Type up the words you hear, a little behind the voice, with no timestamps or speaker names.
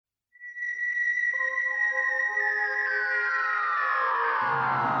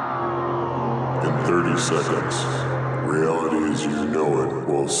30 seconds, reality as you know it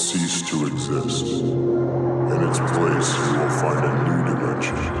will cease to exist. In its place, you will find a new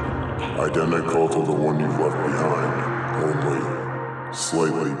dimension, identical to the one you've left behind, only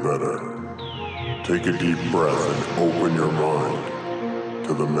slightly better. Take a deep breath and open your mind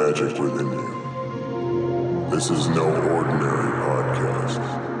to the magic within you. This is no ordinary podcast.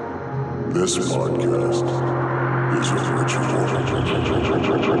 This podcast is a ritual. 1, 2,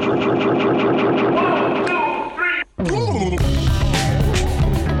 3.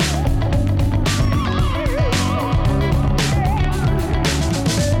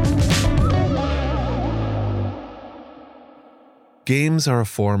 Games are a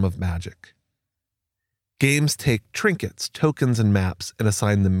form of magic. Games take trinkets, tokens, and maps and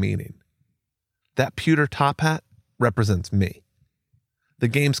assign them meaning. That pewter top hat represents me. The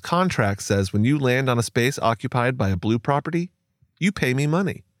game's contract says when you land on a space occupied by a blue property, you pay me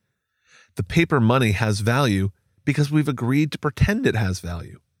money. The paper money has value because we've agreed to pretend it has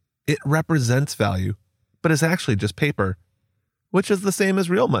value. It represents value, but is actually just paper, which is the same as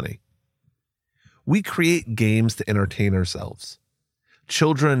real money. We create games to entertain ourselves.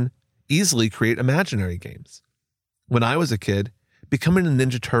 Children easily create imaginary games. When I was a kid, becoming a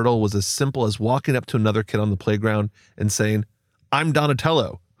Ninja Turtle was as simple as walking up to another kid on the playground and saying, "I'm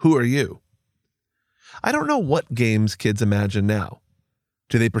Donatello. Who are you?" I don't know what games kids imagine now.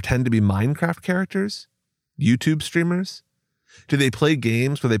 Do they pretend to be Minecraft characters? YouTube streamers? Do they play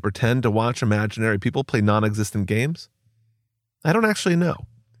games where they pretend to watch imaginary people play non-existent games? I don't actually know.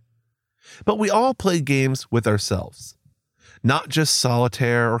 But we all play games with ourselves. Not just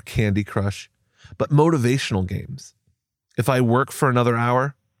solitaire or Candy Crush, but motivational games. If I work for another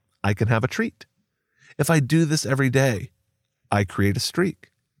hour, I can have a treat. If I do this every day, I create a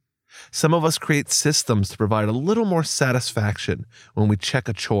streak. Some of us create systems to provide a little more satisfaction when we check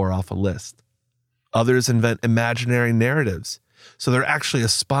a chore off a list. Others invent imaginary narratives, so they're actually a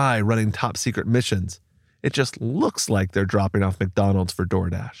spy running top secret missions. It just looks like they're dropping off McDonald's for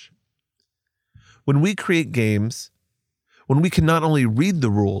DoorDash. When we create games, when we can not only read the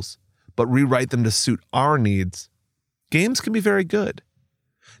rules, but rewrite them to suit our needs, games can be very good.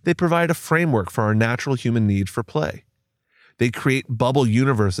 They provide a framework for our natural human need for play. They create bubble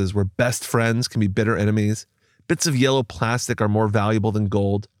universes where best friends can be bitter enemies, bits of yellow plastic are more valuable than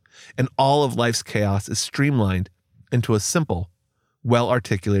gold, and all of life's chaos is streamlined into a simple,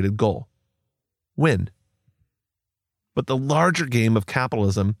 well-articulated goal: win. But the larger game of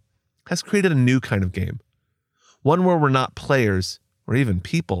capitalism has created a new kind of game. One where we're not players, or even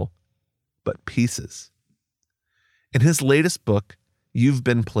people, but pieces. In his latest book, You've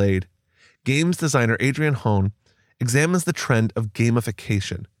Been Played, games designer Adrian Hone examines the trend of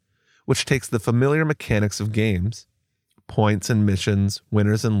gamification, which takes the familiar mechanics of games, points and missions,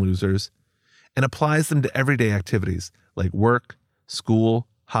 winners and losers, and applies them to everyday activities like work, school,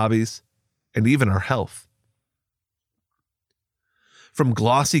 hobbies, and even our health. From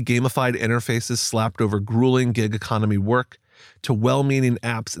glossy gamified interfaces slapped over grueling gig economy work to well-meaning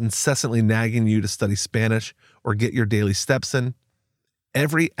apps incessantly nagging you to study Spanish or get your daily steps in,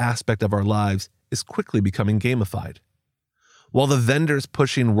 every aspect of our lives is quickly becoming gamified. While the vendors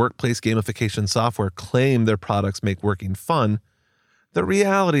pushing workplace gamification software claim their products make working fun, the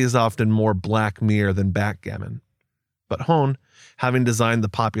reality is often more Black Mirror than backgammon. But Hone, having designed the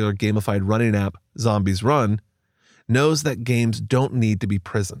popular gamified running app Zombies Run, knows that games don't need to be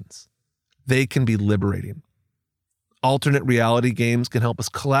prisons. They can be liberating. Alternate reality games can help us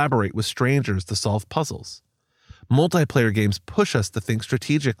collaborate with strangers to solve puzzles. Multiplayer games push us to think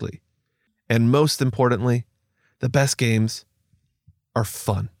strategically. And most importantly, the best games are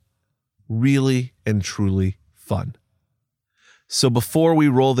fun. Really and truly fun. So before we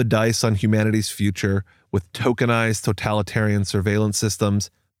roll the dice on humanity's future with tokenized totalitarian surveillance systems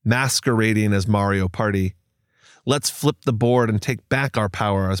masquerading as Mario Party, let's flip the board and take back our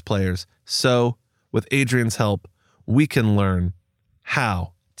power as players. So, with Adrian's help, we can learn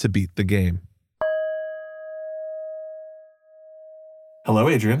how to beat the game. Hello,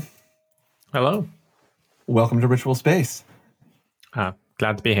 Adrian. Hello. Welcome to Ritual Space. Glad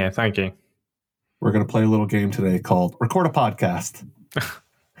to be here. Thank you. We're going to play a little game today called Record a Podcast.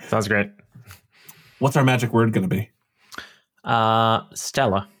 Sounds great. What's our magic word going to be?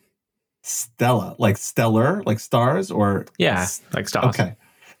 Stellar. Stella. Like stellar? Like stars? Or Yeah, like stars. Okay.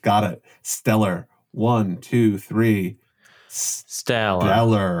 Got it. Stellar. 1, 2, 3. Stellar.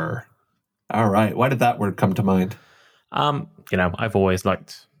 Stellar. All right. Why did that word come to mind? I've always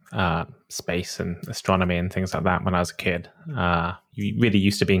liked space and astronomy and things like that when I was a kid. You really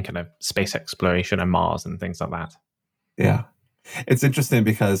used to be in kind of space exploration and Mars and things like that. Yeah. It's interesting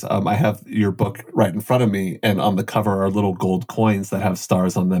because I have your book right in front of me, and on the cover are little gold coins that have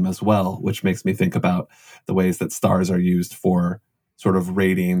stars on them as well, which makes me think about the ways that stars are used for sort of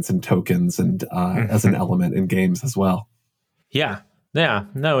ratings and tokens and as an element in games as well. Yeah.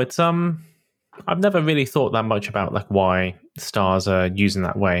 No, it's I've never really thought that much about like why stars are used in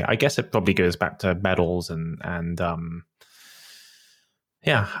that way. I guess it probably goes back to medals and to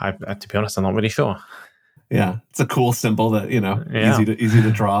be honest, I'm not really sure. Yeah, it's a cool symbol that, easy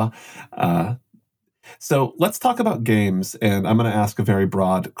to draw. So let's talk about games, and I'm going to ask a very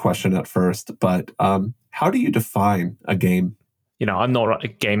broad question at first, but how do you define a game? I'm not a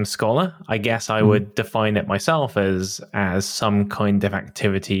game scholar. I guess I would define it myself as some kind of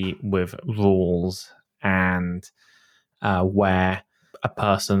activity with rules and where a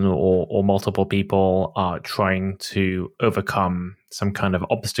person or multiple people are trying to overcome some kind of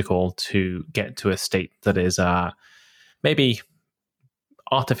obstacle to get to a state that is maybe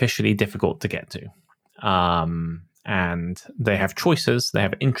artificially difficult to get to. And they have choices. They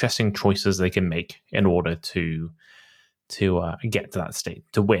have interesting choices they can make in order to get to that state,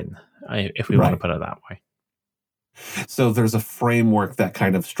 to win, if we want to put it that way. So there's a framework that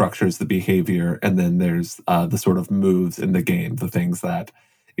kind of structures the behavior, and then there's the sort of moves in the game, the things that,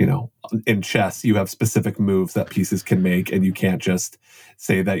 in chess, you have specific moves that pieces can make, and you can't just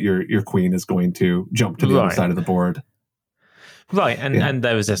say that your queen is going to jump to the other side of the board. Right, and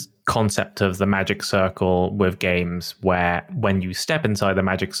there was this concept of the magic circle with games where when you step inside the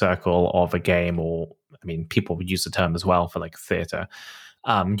magic circle of a game, people would use the term as well for like theatre,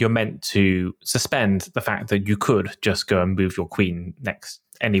 you're meant to suspend the fact that you could just go and move your queen next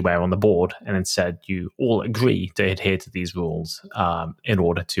anywhere on the board, and instead you all agree to adhere to these rules in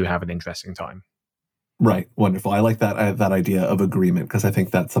order to have an interesting time. Right, wonderful. I like that idea of agreement, because I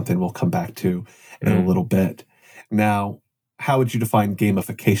think that's something we'll come back to in a little bit. Now, how would you define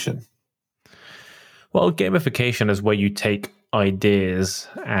gamification? Well, gamification is where you take ideas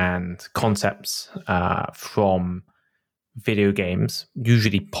and concepts from video games,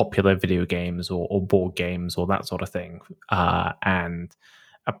 usually popular video games or board games or that sort of thing, and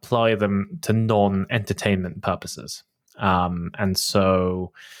apply them to non-entertainment purposes. And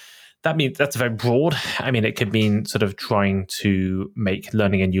so that means that's very broad. It could mean sort of trying to make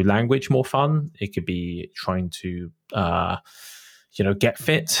learning a new language more fun. It could be trying to, get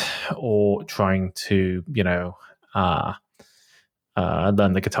fit, or trying to, learn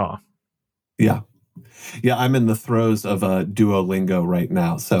the guitar. Yeah. Yeah, I'm in the throes of Duolingo right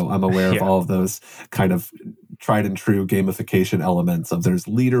now, so I'm aware of all of those kind of tried and true gamification elements of there's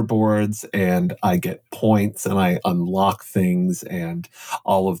leaderboards, and I get points and I unlock things, and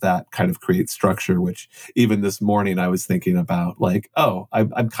all of that kind of creates structure, which even this morning I was thinking about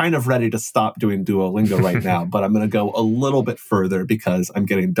I'm kind of ready to stop doing Duolingo right now, but I'm going to go a little bit further because I'm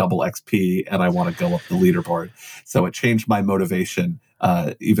getting double XP and I want to go up the leaderboard. So it changed my motivation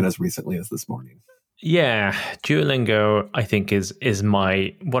even as recently as this morning. Yeah, Duolingo, I think, is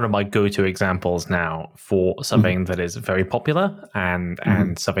one of my go-to examples now for something that is very popular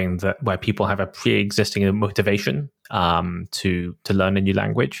and something that where people have a pre-existing motivation to learn a new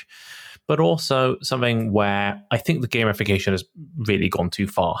language, but also something where I think the gamification has really gone too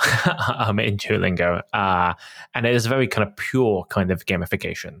far in Duolingo, and it is a very kind of pure kind of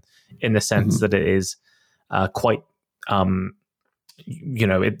gamification in the sense that it is quite.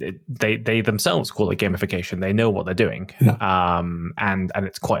 They themselves call it gamification. They know what they're doing, and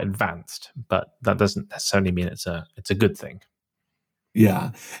it's quite advanced. But that doesn't necessarily mean it's a good thing.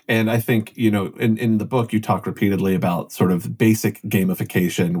 Yeah, and I think in the book you talk repeatedly about sort of basic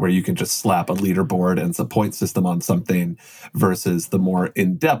gamification, where you can just slap a leaderboard and some point system on something, versus the more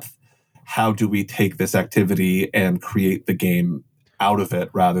in depth. How do we take this activity and create the game out of it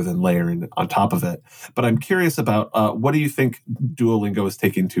rather than layering on top of it? But I'm curious about what do you think Duolingo is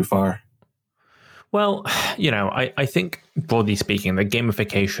taking too far? Well, I think broadly speaking, the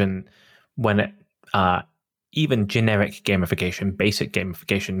gamification, when it, even generic gamification, basic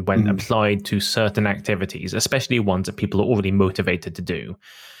gamification, when applied to certain activities, especially ones that people are already motivated to do,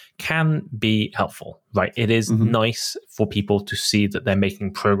 can be helpful, right? It is nice for people to see that they're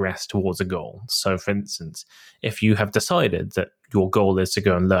making progress towards a goal. So, for instance, if you have decided that your goal is to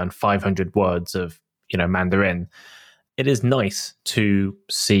go and learn 500 words of, Mandarin, it is nice to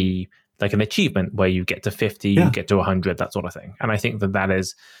see like an achievement where you get to 50, you get to 100, that sort of thing. And I think that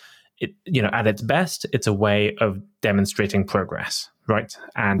is, at its best, it's a way of demonstrating progress, right?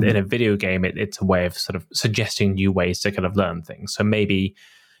 And in a video game, it's a way of sort of suggesting new ways to kind of learn things. So maybe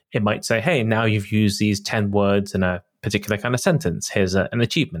it might say, hey, now you've used these 10 words in a particular kind of sentence. Here's an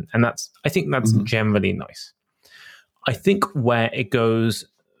achievement. And I think that's generally nice. I think where it goes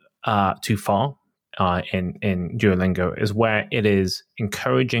too far in Duolingo is where it is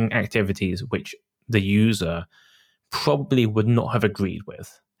encouraging activities which the user probably would not have agreed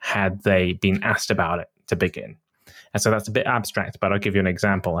with had they been asked about it to begin. And so that's a bit abstract, but I'll give you an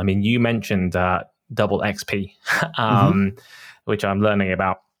example. I mean, you mentioned double XP, which I'm learning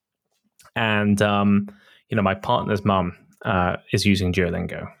about. And, my partner's mum is using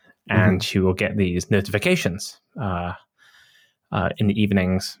Duolingo, and she will get these notifications in the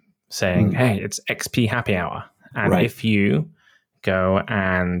evenings saying, hey, it's XP happy hour. And if you go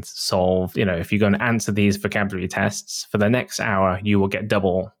and solve, if you go and answer these vocabulary tests for the next hour, you will get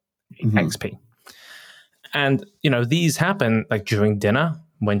double XP. And, these happen like during dinner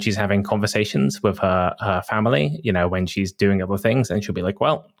when she's having conversations with her family, when she's doing other things, and she'll be like,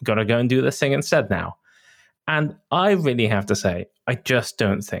 well, got to go and do this thing instead now. And I really have to say, I just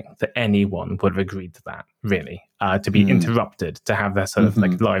don't think that anyone would have agreed to that, really, to be interrupted, to have their sort of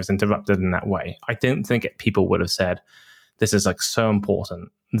like lives interrupted in that way. I don't think people would have said, this is like so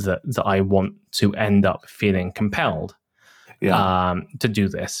important that I want to end up feeling compelled to do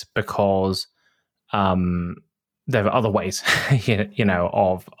this, because there are other ways,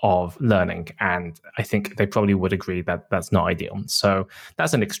 of learning. And I think they probably would agree that that's not ideal. So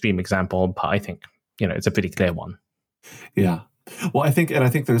that's an extreme example, but I think, it's a pretty clear one. Yeah. Well, I think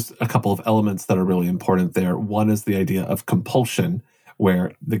there's a couple of elements that are really important there. One is the idea of compulsion,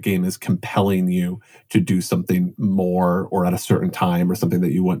 where the game is compelling you to do something more or at a certain time or something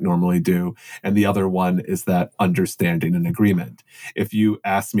that you wouldn't normally do. And the other one is that understanding and agreement. If you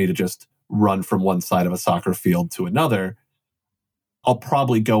ask me to just run from one side of a soccer field to another, I'll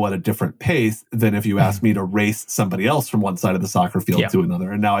probably go at a different pace than if you ask me to race somebody else from one side of the soccer field to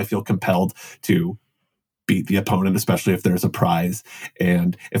another. And now I feel compelled to beat the opponent, especially if there's a prize.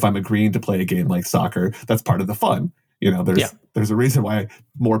 And if I'm agreeing to play a game like soccer, that's part of the fun. There's a reason why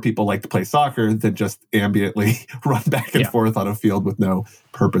more people like to play soccer than just ambiently run back and forth on a field with no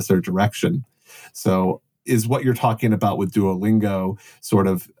purpose or direction. So is what you're talking about with Duolingo sort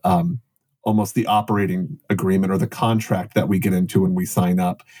of almost the operating agreement or the contract that we get into when we sign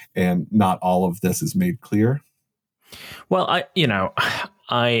up, and not all of this is made clear? Well, I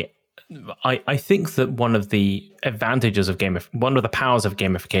think that one of the advantages of one of the powers of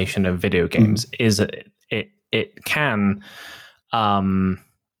gamification of video games is that it can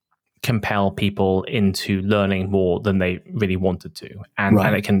compel people into learning more than they really wanted to, and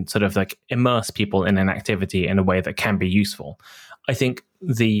it can sort of like immerse people in an activity in a way that can be useful. I think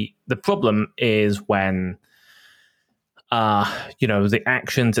the problem is when the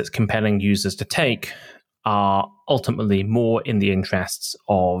actions it's compelling users to take are ultimately more in the interests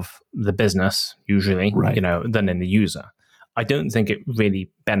of the business, usually, than in the user. I don't think it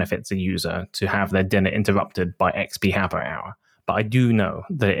really benefits the user to have their dinner interrupted by XP happy hour, but I do know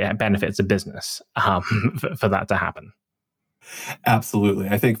that it benefits the business for that to happen. Absolutely.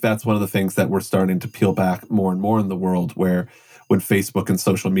 I think that's one of the things that we're starting to peel back more and more in the world, where when Facebook and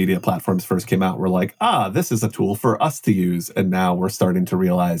social media platforms first came out, we're like, this is a tool for us to use. And now we're starting to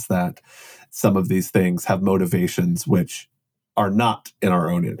realize that some of these things have motivations which are not in our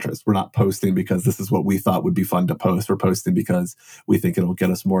own interest. We're not posting because this is what we thought would be fun to post. We're posting because we think it'll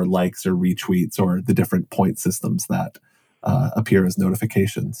get us more likes or retweets or the different point systems that appear as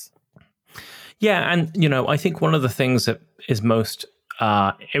notifications. Yeah, and I think one of the things that is most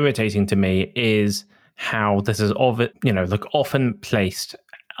irritating to me is how this is often placed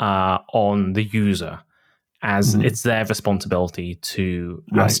on the user as it's their responsibility to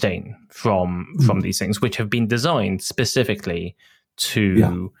abstain from these things, which have been designed specifically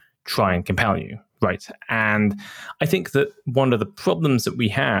to try and compel you, right? And I think that one of the problems that we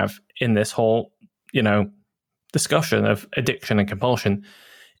have in this whole, discussion of addiction and compulsion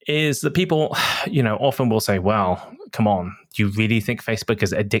is that people, often will say, well, come on, do you really think Facebook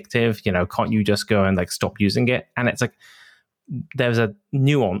is addictive? Can't you just go and like stop using it? And it's like, there's a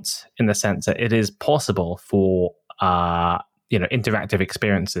nuance in the sense that it is possible for, interactive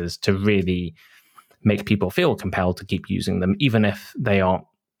experiences to really make people feel compelled to keep using them, even if they aren't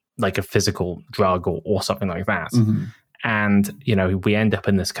like a physical drug or something like that. And, we end up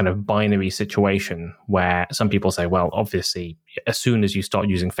in this kind of binary situation where some people say, well, obviously, as soon as you start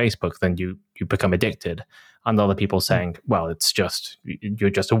using Facebook, then you become addicted. And other people saying, well, you're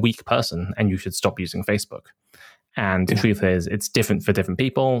just a weak person and you should stop using Facebook. And the truth is, it's different for different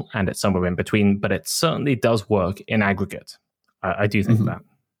people, and it's somewhere in between, but it certainly does work in aggregate. I do think that.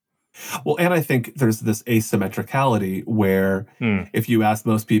 Well, and I think there's this asymmetricality where if you ask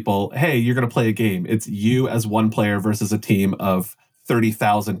most people, hey, you're going to play a game, it's you as one player versus a team of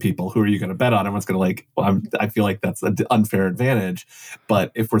 30,000 people. Who are you going to bet on? Everyone's going to I feel like that's an unfair advantage.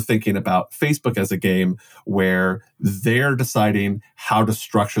 But if we're thinking about Facebook as a game where they're deciding how to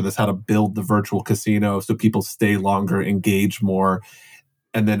structure this, how to build the virtual casino so people stay longer, engage more,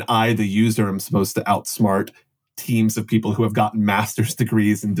 and then I, the user, am supposed to outsmart teams of people who have gotten master's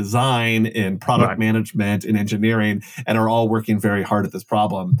degrees in design, in product management, in engineering, and are all working very hard at this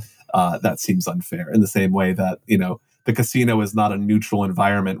problem. That seems unfair, in the same way that, the casino is not a neutral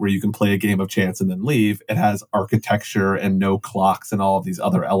environment where you can play a game of chance and then leave. It has architecture and no clocks and all of these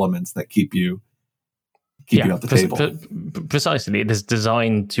other elements that keep you at the table. Precisely. It is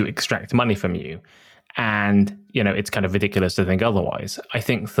designed to extract money from you. And, it's kind of ridiculous to think otherwise. I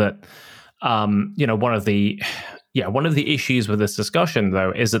think that, one of the issues with this discussion,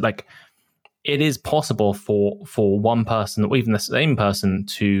 though, is that it is possible for one person or even the same person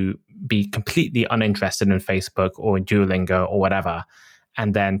to be completely uninterested in Facebook or Duolingo or whatever,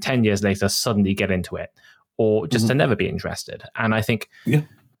 and then 10 years later suddenly get into it, or just to never be interested. And I think,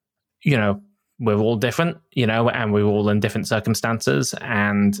 we're all different, and we're all in different circumstances.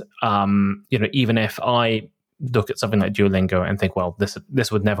 And, even if I look at something like Duolingo and think, well,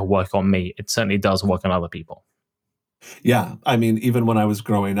 this would never work on me, it certainly does work on other people. Yeah. I mean, even when I was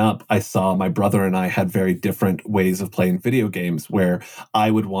growing up, I saw my brother and I had very different ways of playing video games, where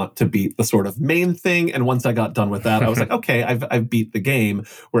I would want to beat the sort of main thing. And once I got done with that, I was like, okay, I've beat the game.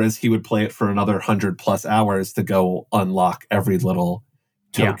 Whereas he would play it for another 100+ hours to go unlock every little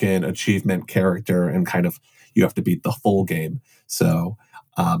token, achievement, character, and kind of you have to beat the full game. So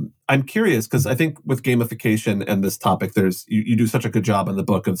I'm curious, because I think with gamification and this topic, you do such a good job in the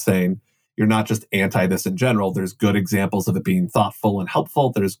book of saying, you're not just anti this in general. There's good examples of it being thoughtful and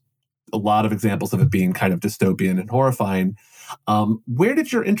helpful. There's a lot of examples of it being kind of dystopian and horrifying. Where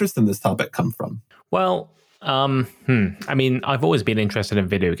did your interest in this topic come from? Well, I mean, I've always been interested in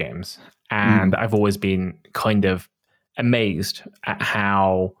video games, and I've always been kind of amazed at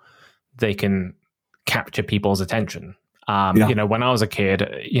how they can capture people's attention. When I was a kid,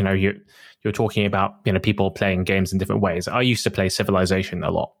 you're talking about, people playing games in different ways. I used to play Civilization a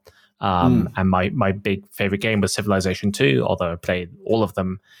lot. And my big favorite game was Civilization 2, although I played all of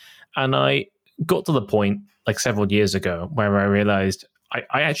them. And I got to the point several years ago where I realized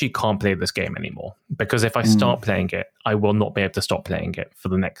I actually can't play this game anymore, because if I start playing it, I will not be able to stop playing it for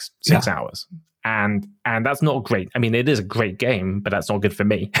the next 6 hours. And that's not great. I mean, it is a great game, but that's not good for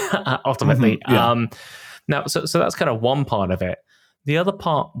me ultimately. Now, so that's kind of one part of it. The other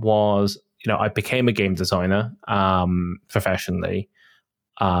part was, I became a game designer professionally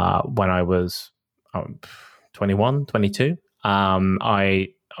when I was 21, 22. I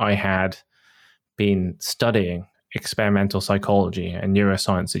had been studying experimental psychology and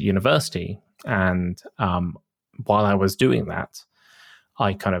neuroscience at university. And while I was doing that,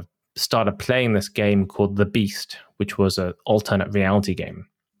 I kind of started playing this game called The Beast, which was an alternate reality game.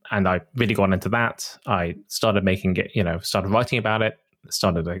 And I really got into that. I started making it, started writing about it,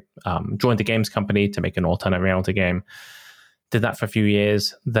 joined the games company to make an alternate reality game. Did that for a few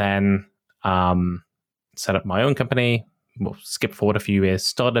years, then set up my own company. We'll skip forward a few years,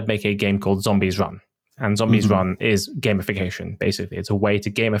 started making a game called Zombies Run. And Zombies Run is gamification, basically. It's a way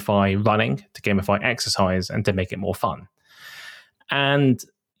to gamify running, to gamify exercise, and to make it more fun. And,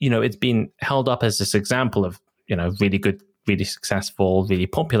 it's been held up as this example of, really good, really successful, really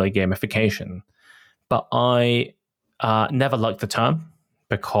popular gamification. But I never liked the term,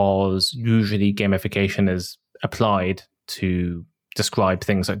 because usually gamification is applied to describe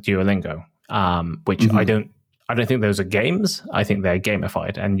things like Duolingo, which I don't think those are games. I think they're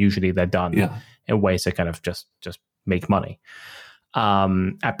gamified, and usually they're done in ways to kind of just make money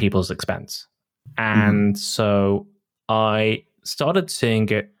at people's expense. And so I started seeing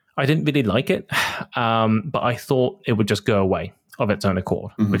it. I didn't really like it, but I thought it would just go away of its own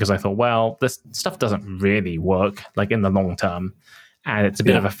accord, because I thought, well, this stuff doesn't really work in the long term, and it's a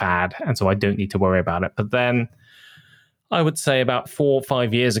bit of a fad, and so I don't need to worry about it. But then I would say about 4 or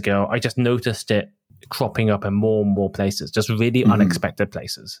 5 years ago, I just noticed it cropping up in more and more places, just really unexpected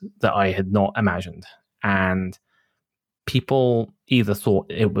places that I had not imagined. And people either thought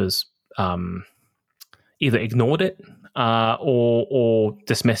it was, either ignored it or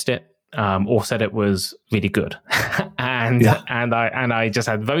dismissed it, or said it was really good. and I just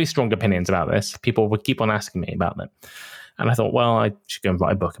had very strong opinions about this. People would keep on asking me about it. And I thought, well, I should go and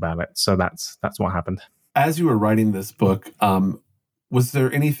write a book about it. So that's what happened. As you were writing this book, was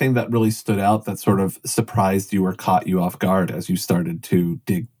there anything that really stood out that sort of surprised you or caught you off guard as you started to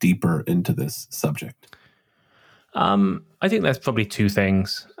dig deeper into this subject? I think there's probably two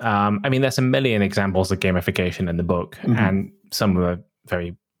things. There's a million examples of gamification in the book, and some of them are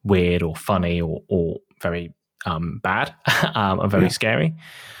very weird or funny or very bad or very scary.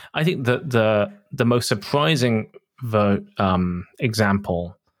 I think that the most surprising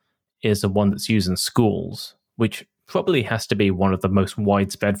example is the one that's used in schools, which probably has to be one of the most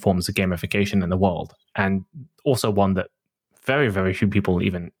widespread forms of gamification in the world, and also one that very, very few people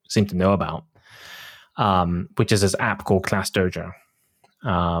even seem to know about, which is this app called ClassDojo,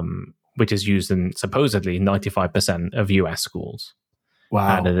 which is used in supposedly 95% of US schools.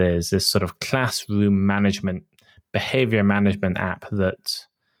 Wow. And it is this sort of classroom management, behavior management app that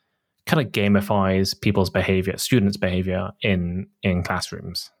kind of gamifies people's behavior, students' behavior in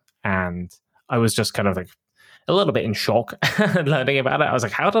classrooms. And I was just kind of like a little bit in shock learning about it. I was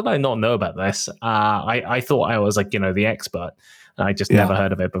like, how did I not know about this? I thought I was like, the expert. And I just never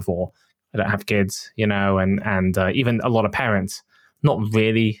heard of it before. I don't have kids, and even a lot of parents not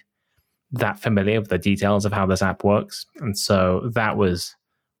really that familiar with the details of how this app works. And so that was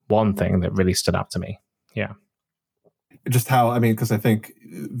one thing that really stood out to me. Yeah. Just how, because I think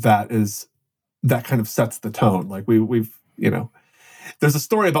that kind of sets the tone. Like we've, there's a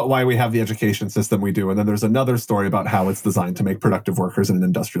story about why we have the education system we do. And then there's another story about how it's designed to make productive workers in an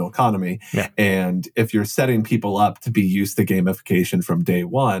industrial economy. Yeah. And if you're setting people up to be used to gamification from day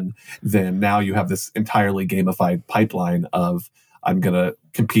one, then now you have this entirely gamified pipeline of, I'm going to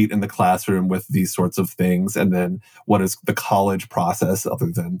compete in the classroom with these sorts of things. And then what is the college process other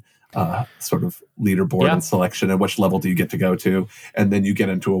than sort of leaderboard and selection, and which level do you get to go to? And then you get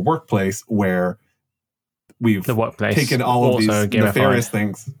into a workplace where we've taken all of these nefarious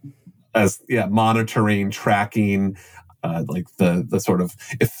things as monitoring, tracking, like the sort of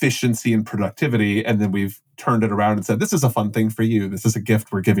efficiency and productivity. And then we've turned it around and said, this is a fun thing for you. This is a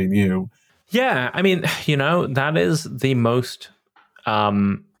gift we're giving you. Yeah. That is the most...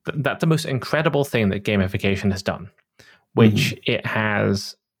 that's the most incredible thing that gamification has done, which it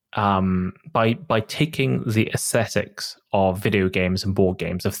has by taking the aesthetics of video games and board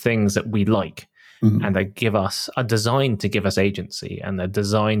games, of things that we like, and they are designed to give us agency, and they're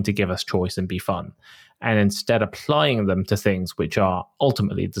designed to give us choice and be fun, and instead applying them to things which are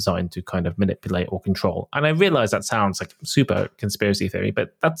ultimately designed to kind of manipulate or control. And I realize that sounds like super conspiracy theory,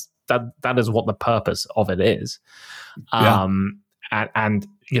 but that is what the purpose of it is. And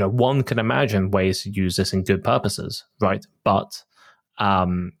one can imagine ways to use this in good purposes, right? But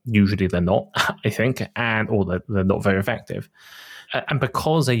usually they're not, I think, or they're not very effective. And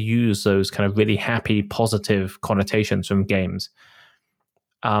because they use those kind of really happy, positive connotations from games,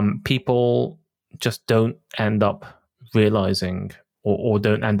 people just don't end up realizing or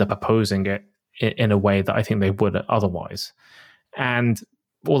don't end up opposing it in a way that I think they would otherwise. And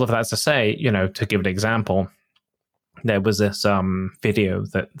all of that's to say, to give an example, there was this video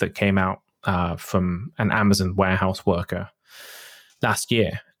that came out from an Amazon warehouse worker last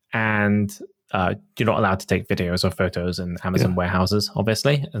year. And you're not allowed to take videos or photos in Amazon warehouses,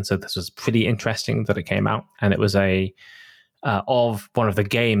 obviously. And so this was pretty interesting that it came out. And it was of one of the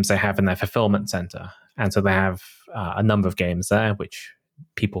games they have in their fulfillment center. And so they have a number of games there, which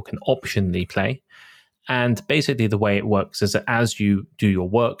people can optionally play. And basically the way it works is that as you do your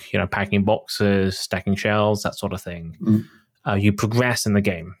work, packing boxes, stacking shelves, that sort of thing, you progress in the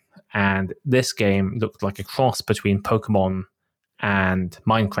game. And this game looked like a cross between Pokemon and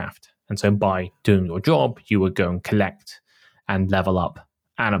Minecraft. And so by doing your job, you would go and collect and level up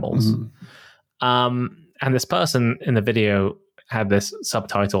animals. And this person in the video had this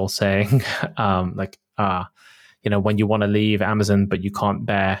subtitle saying, when you want to leave Amazon, but you can't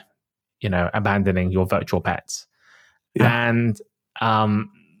bear abandoning your virtual pets. And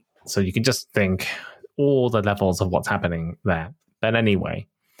so you can just think all the levels of what's happening there. But anyway,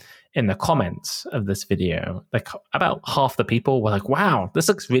 in the comments of this video, like about half the people were like, wow, this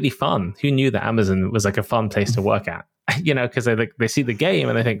looks really fun. Who knew that Amazon was like a fun place to work at? Because they see the game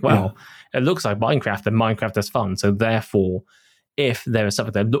and they think, well, it looks like Minecraft and Minecraft is fun. So therefore, if there is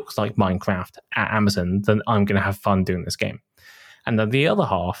something that looks like Minecraft at Amazon, then I'm going to have fun doing this game. And then the other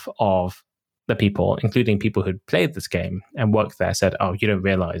half of the people, including people who'd played this game and worked there, said, oh, you don't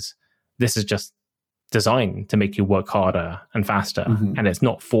realize this is just designed to make you work harder and faster. And it's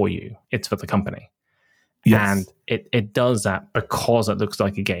not for you. It's for the company. And it does that because it looks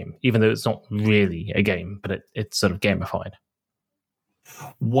like a game, even though it's not really a game, but it's sort of gamified.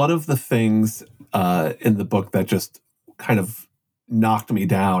 One of the things in the book that just kind of knocked me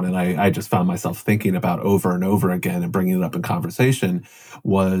down and I just found myself thinking about over and over again and bringing it up in conversation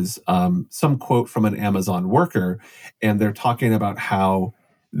was some quote from an Amazon worker. And they're talking about how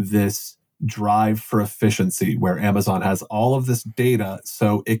this drive for efficiency, where Amazon has all of this data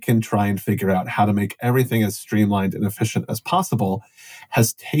so it can try and figure out how to make everything as streamlined and efficient as possible,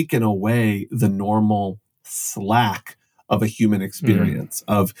 has taken away the normal slack of a human experience,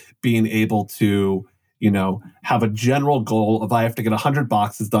 of being able to, have a general goal of I have to get 100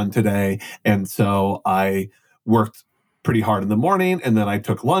 boxes done today. And so I worked pretty hard in the morning, and then I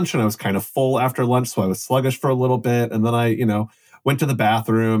took lunch and I was kind of full after lunch. So I was sluggish for a little bit. And then I, went to the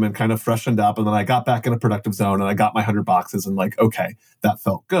bathroom and kind of freshened up. And then I got back in a productive zone and I got my 100 boxes and okay, that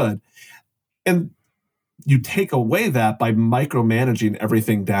felt good. And you take away that by micromanaging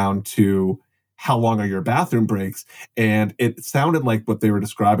everything down to how long are your bathroom breaks. And it sounded like what they were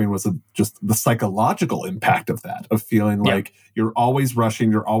describing was just the psychological impact of that, of feeling like you're always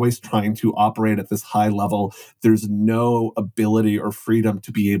rushing, you're always trying to operate at this high level. There's no ability or freedom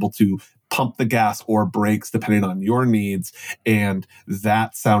to be able to pump the gas or brakes depending on your needs. And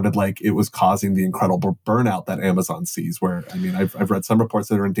that sounded like it was causing the incredible burnout that Amazon sees, where, I've read some reports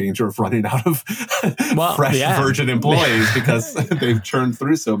that are in danger of running out of virgin employees because they've churned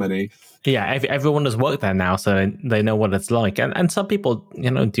through so many. Yeah, everyone has worked there now, so they know what it's like. And some people,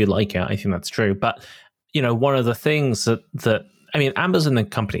 do like it. I think that's true. But, one of the things that Amazon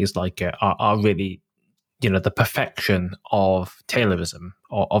and companies like it are really, the perfection of Taylorism,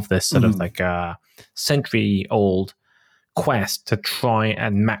 of this sort of like a century-old quest to try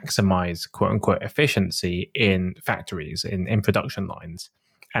and maximize, quote-unquote, efficiency in factories, in production lines.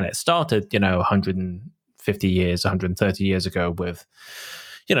 And it started, 150 years, 130 years ago with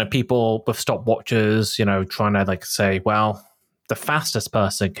people with stopwatches, trying to say, well, the fastest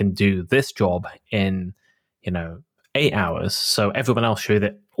person can do this job in, 8 hours. So everyone else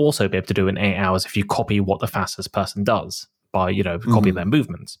should also be able to do in 8 hours if you copy what the fastest person does by, copy their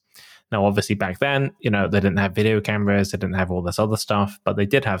movements. Now, obviously back then, they didn't have video cameras, they didn't have all this other stuff, but they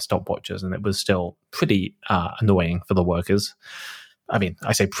did have stopwatches, and it was still pretty annoying for the workers.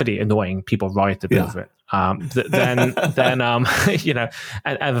 I say pretty annoying. People rioted over it. Then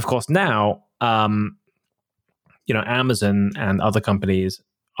and of course now, Amazon and other companies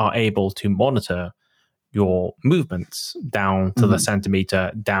are able to monitor your movements down to the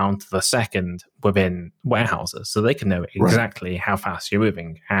centimeter, down to the second within warehouses, so they can know exactly how fast you're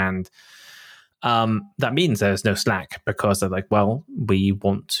moving. And that means there's no slack, because they're like, well, we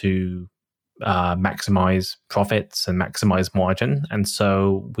want to maximize profits and maximize margin, and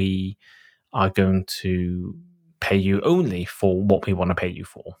so we are going to pay you only for what we want to pay you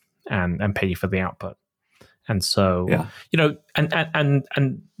for, and pay you for the output. And so, and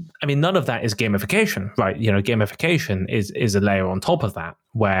none of that is gamification, right? Gamification is a layer on top of that,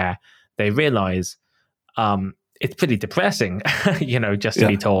 where they realize it's pretty depressing, just to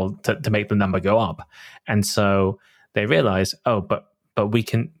be told to make the number go up. And so they realize, but we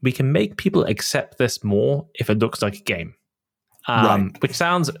can make people accept this more if it looks like a game. Which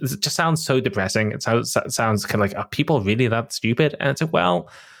just sounds so depressing. It sounds kind of like, are people really that stupid? And it's like, well,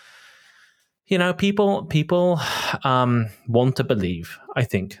 people want to believe, I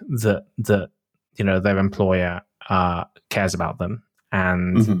think, that their employer cares about them,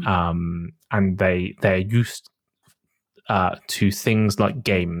 and they're used to things like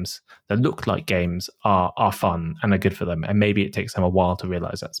games that look like games are fun and are good for them. And maybe it takes them a while to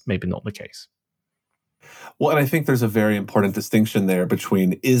realize that's maybe not the case. Well, and I think there's a very important distinction there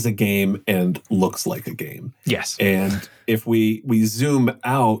between is a game and looks like a game. Yes. And if we zoom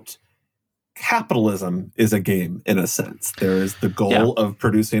out, capitalism is a game in a sense. There is the goal of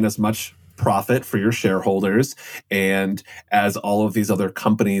producing as much profit for your shareholders. And as all of these other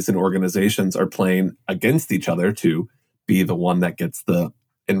companies and organizations are playing against each other to be the one that gets the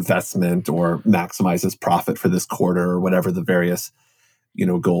investment or maximizes profit for this quarter or whatever the various,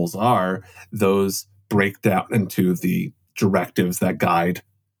 goals are, those break down into the directives that guide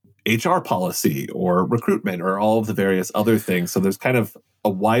HR policy or recruitment or all of the various other things. So there's kind of a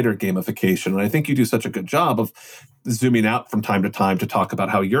wider gamification. And I think you do such a good job of zooming out from time to time to talk about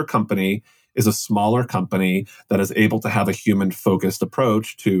how your company is a smaller company that is able to have a human-focused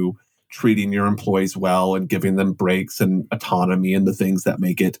approach to treating your employees well and giving them breaks and autonomy and the things that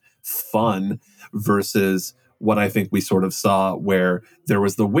make it fun, versus what I think we sort of saw where there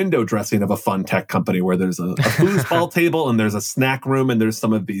was the window dressing of a fun tech company where there's a foosball table and there's a snack room and there's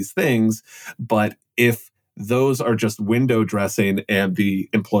some of these things. But if those are just window dressing and the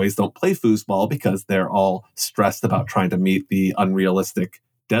employees don't play foosball because they're all stressed about trying to meet the unrealistic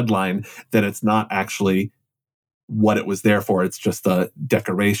deadline, then it's not actually what it was there for. It's just a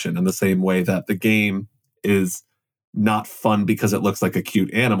decoration, in the same way that the game is not fun because it looks like a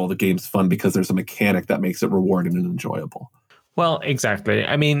cute animal. The game's fun because there's a mechanic that makes it rewarding and enjoyable. Well, exactly.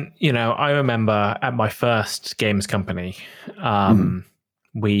 I mean, I remember at my first games company,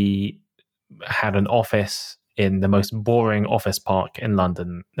 we had an office in the most boring office park in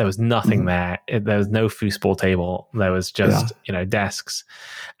London. There was nothing there. There was no foosball table. There was just, desks.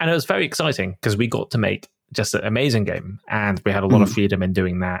 And it was very exciting because we got to make just an amazing game. And we had a lot of freedom in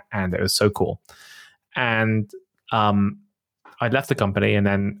doing that. And it was so cool. And I left the company, and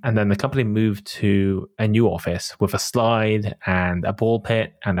then the company moved to a new office with a slide and a ball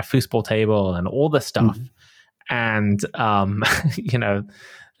pit and a foosball table and all this stuff. And,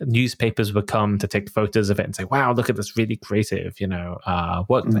 newspapers would come to take photos of it and say, wow, look at this really creative,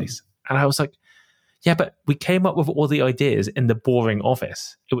 workplace. And I was like, yeah, but we came up with all the ideas in the boring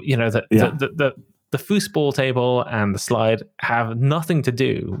office. The foosball table and the slide have nothing to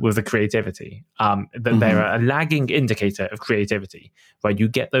do with the creativity. They're a lagging indicator of creativity, right? You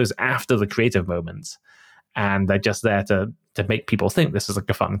get those after the creative moments, and they're just there to make people think this is like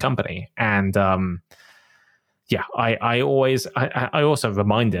a fun company. And I also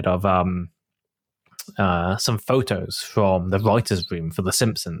reminded of some photos from the writers' room for The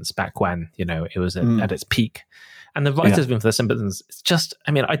Simpsons back when it was at its peak. And the writers' room for The Simpsons, it's just,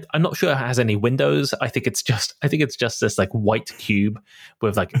 I mean, I'm not sure it has any windows. I think it's just this like white cube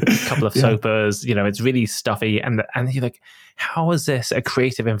with like a couple of sofas. It's really stuffy. And you're like, how is this a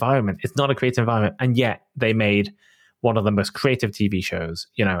creative environment? It's not a creative environment. And yet they made one of the most creative TV shows,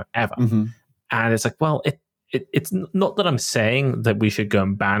 ever. And it's like, well, it's not that I'm saying that we should go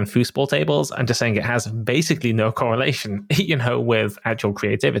and ban foosball tables. I'm just saying it has basically no correlation, with actual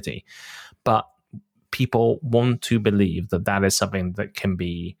creativity. But people want to believe that is something that can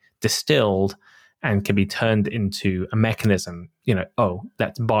be distilled and can be turned into a mechanism.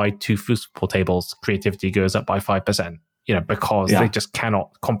 Let's buy 2 foosball tables, creativity goes up by 5%, because they just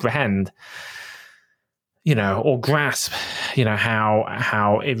cannot comprehend, or grasp,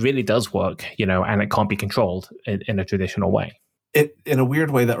 how it really does work, and it can't be controlled in a traditional way. In a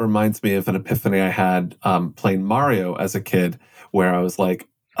weird way, that reminds me of an epiphany I had playing Mario as a kid, where I was like,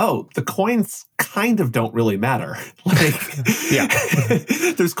 oh, the coins kind of don't really matter.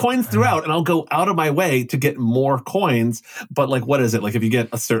 There's coins throughout, and I'll go out of my way to get more coins. But what is it? If you get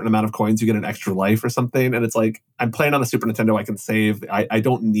a certain amount of coins, you get an extra life or something. And it's like, I'm playing on a Super Nintendo, I can save. I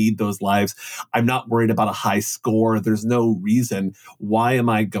don't need those lives. I'm not worried about a high score. There's no reason. Why am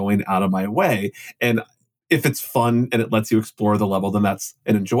I going out of my way? And if it's fun and it lets you explore the level, then that's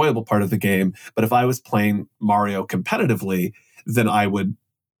an enjoyable part of the game. But if I was playing Mario competitively, then I would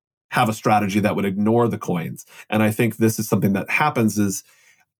have a strategy that would ignore the coins. And I think this is something that happens is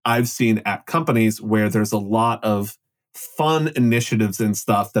I've seen at companies where there's a lot of fun initiatives and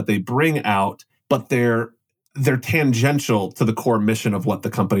stuff that they bring out, but they're tangential to the core mission of what the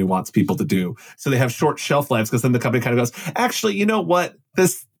company wants people to do. So they have short shelf lives because then the company kind of goes, actually, you know what?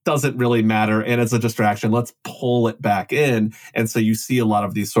 This doesn't really matter and it's a distraction. Let's pull it back in. And so you see a lot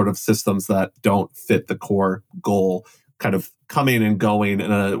of these sort of systems that don't fit the core goal kind of coming and going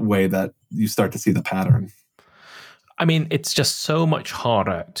in a way that you start to see the pattern. I mean, it's just so much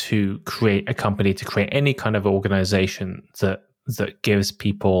harder to create a company, to create any kind of organization that gives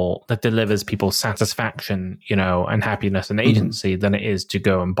people, that delivers people satisfaction, and happiness and agency than it is to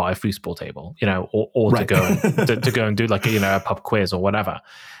go and buy a foosball table, or to go and to go and do a pub quiz or whatever.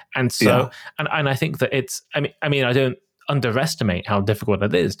 And so, and I think that it's, I mean, I don't underestimate how difficult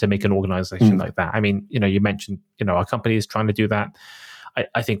it is to make an organization like that. I mean, you mentioned, our company is trying to do that.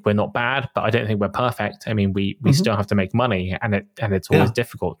 I think we're not bad, but I don't think we're perfect. I mean, we still have to make money, and it's always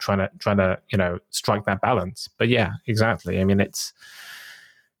difficult trying to strike that balance. But yeah, exactly. I mean, it's,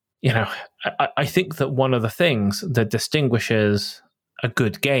 I think that one of the things that distinguishes a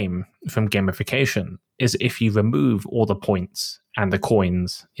good game from gamification is if you remove all the points and the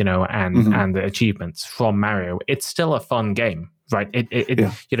coins, and the achievements from Mario, it's still a fun game, right?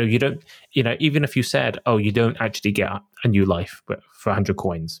 You don't, even if you said, oh, you don't actually get a new life for 100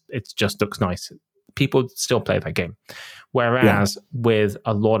 coins, it just looks nice. People still play that game. Whereas with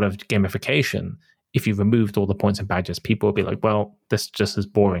a lot of gamification, if you removed all the points and badges, people would be like, well, this just is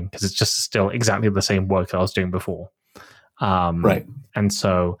boring because it's just still exactly the same work that I was doing before. Right. And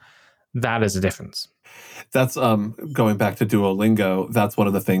so that is a difference. That's going back to Duolingo. That's one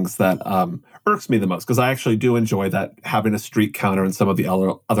of the things that irks me the most, because I actually do enjoy that having a streak counter and some of the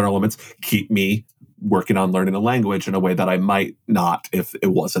other elements keep me working on learning a language in a way that I might not if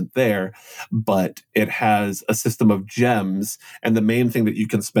it wasn't there. But it has a system of gems, and the main thing that you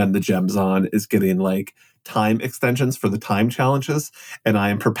can spend the gems on is getting time extensions for the time challenges. And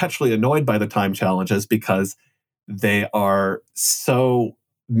I am perpetually annoyed by the time challenges because they are so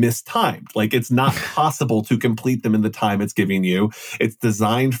mistimed. Like, it's not possible to complete them in the time it's giving you. It's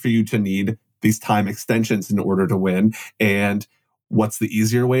designed for you to need these time extensions in order to win. And what's the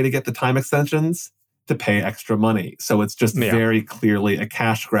easier way to get the time extensions? To pay extra money. So it's just very clearly a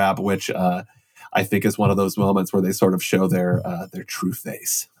cash grab, which I think is one of those moments where they sort of show their true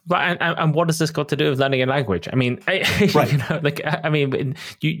face. Right, and what has this got to do with learning a language? I mean,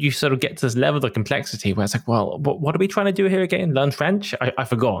 you sort of get to this level of complexity where it's like, well, what are we trying to do here again? Learn French? I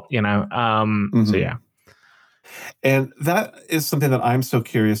forgot, So yeah. And that is something that I'm so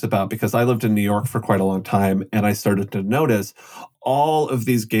curious about because I lived in New York for quite a long time, and I started to notice all of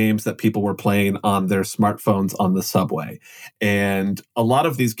these games that people were playing on their smartphones on the subway. And a lot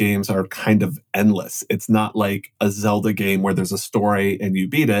of these games are kind of endless. It's not like a Zelda game where there's a story and you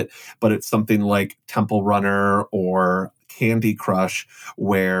beat it, but it's something like Temple Runner or Candy Crush,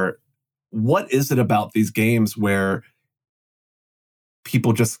 where what is it about these games where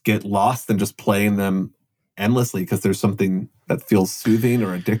people just get lost and just playing them endlessly because there's something that feels soothing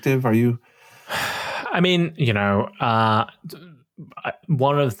or addictive? Are you? I mean,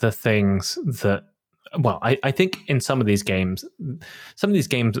 one of the things that, I think in some of these games,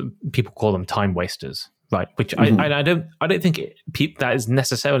 people call them time wasters, right? Which I don't think that is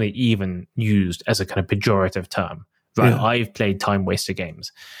necessarily even used as a kind of pejorative term. Right, yeah. I've played time waster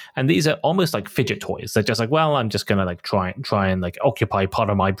games, and these are almost like fidget toys. They're just like, well, I'm just gonna like try and like occupy part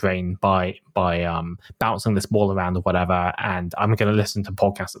of my brain by bouncing this ball around or whatever, and I'm gonna listen to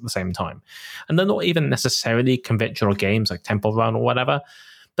podcasts at the same time. And they're not even necessarily conventional games like Temple Run or whatever.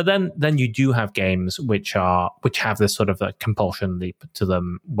 But then you do have games which have this sort of like compulsion leap to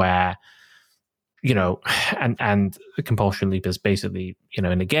them, where and the compulsion leap is basically, in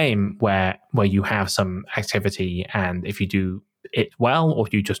a game where you have some activity, and if you do it well, or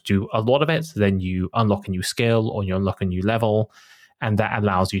you just do a lot of it, then you unlock a new skill or you unlock a new level, and that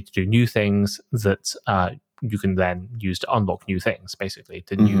allows you to do new things that you can then use to unlock new things, basically,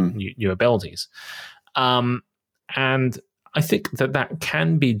 to new abilities. And I think that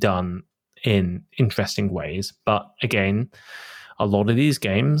can be done in interesting ways, but again, a lot of these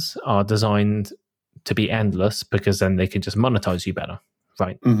games are designed to be endless because then they can just monetize you better,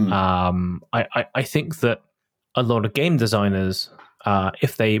 right? I think that a lot of game designers,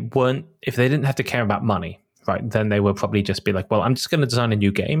 if they didn't have to care about money, right, then they would probably just be like, well, I'm just going to design a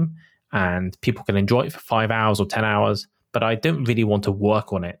new game and people can enjoy it for 5 hours or 10 hours, but I don't really want to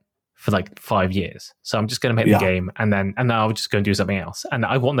work on it for like 5 years. So I'm just going to make the game and then I'll just go and do something else. And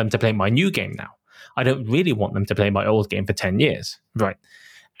I want them to play my new game now. I don't really want them to play my old game for 10 years, right?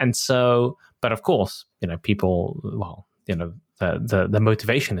 And so, but of course, people, the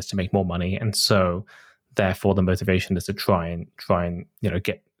motivation is to make more money. And so therefore the motivation is to try and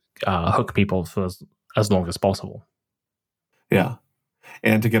get hook people for as long as possible. Yeah.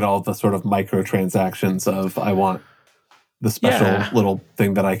 And to get all the sort of microtransactions of, I want the special little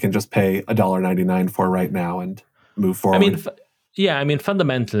thing that I can just pay $1.99 for right now and move forward. I mean,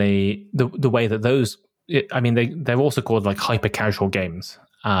 fundamentally, the way that those, they're also called like hyper casual games.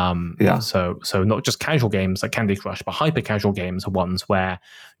 So not just casual games like Candy Crush, but hyper casual games are ones where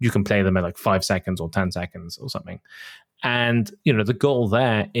you can play them in like 5 seconds or 10 seconds or something. And the goal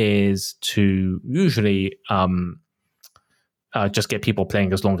there is to usually just get people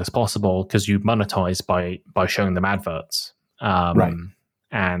playing as long as possible, because you monetize by showing them adverts. Right.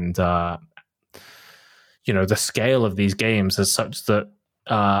 And the scale of these games is such that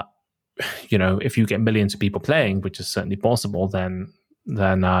if you get millions of people playing, which is certainly possible, then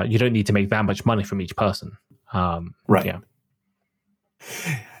you don't need to make that much money from each person. Right. Yeah.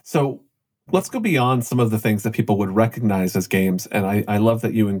 So let's go beyond some of the things that people would recognize as games. And I love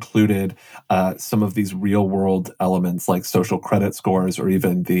that you included some of these real world elements like social credit scores, or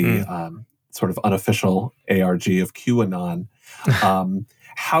even the sort of unofficial ARG of QAnon.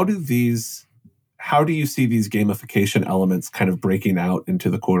 How do you see these gamification elements kind of breaking out into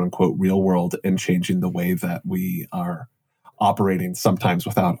the quote unquote real world and changing the way that we are operating, sometimes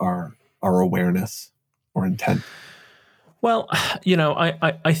without our awareness or intent? Well,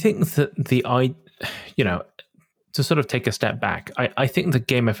 I think that to sort of take a step back, I think that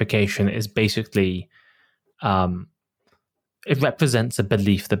gamification is basically, it represents a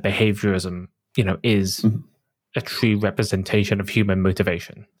belief that behaviorism, is a true representation of human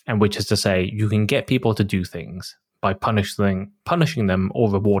motivation, and which is to say, you can get people to do things by punishing them or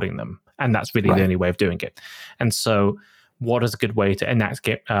rewarding them, and that's really the only way of doing it. And so, what is a good way to enact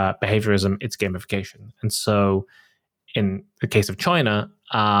behaviorism? It's gamification. And so, in the case of China,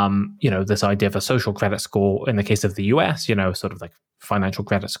 this idea of a social credit score. In the case of the US, sort of like financial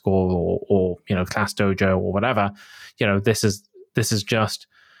credit score or Class Dojo or whatever. This is just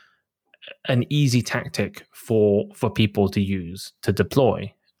an easy tactic for people to use to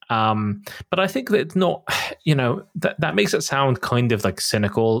deploy. But I think that it's not, that makes it sound kind of like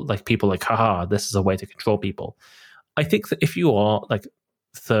cynical, like people like, haha, this is a way to control people. I think that if you are like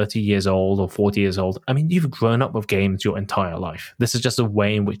 30 years old or 40 years old, I mean, you've grown up with games your entire life. This is just a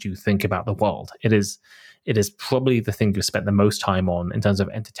way in which you think about the world. It is probably the thing you've spent the most time on in terms of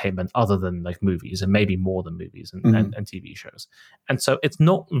entertainment, other than like movies, and maybe more than movies and TV shows. And so it's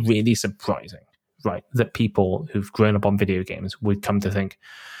not really surprising, right, that people who've grown up on video games would come to think,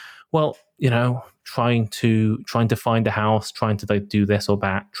 well, trying to find a house, trying to like do this or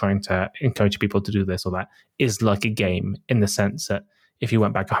that, trying to encourage people to do this or that is like a game, in the sense that if you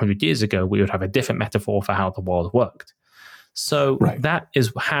went back 100 years ago, we would have a different metaphor for how the world worked. So that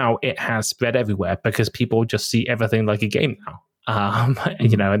is how it has spread everywhere, because people just see everything like a game now, and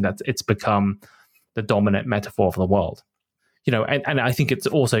that it's become the dominant metaphor for the world. And I think it's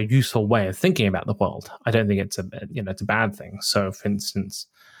also a useful way of thinking about the world. I don't think it's a bad thing. So, for instance,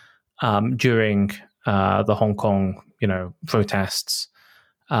 during the Hong Kong, protests,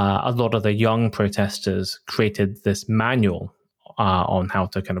 a lot of the young protesters created this manual on how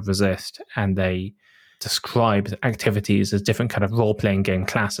to kind of resist, and they described activities as different kind of role-playing game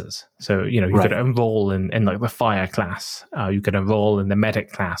classes. So, you could enroll in like the fire class, you could enroll in the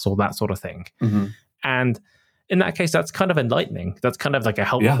medic class, all that sort of thing. Mm-hmm. And in that case, that's kind of enlightening. That's kind of like a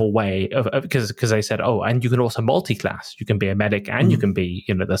helpful way of, because they said, oh, and you can also multi-class. You can be a medic and you can be,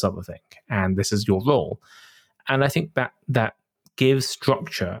 this other thing. And this is your role. And I think that gives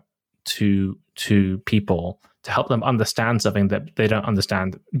structure to people to help them understand something that they don't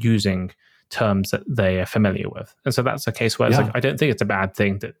understand using terms that they are familiar with. And so that's a case where it's like, I don't think it's a bad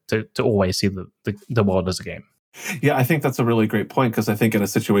thing to always see the world as a game. Yeah, I think that's a really great point, because I think in a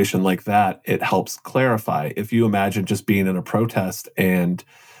situation like that, it helps clarify. If you imagine just being in a protest and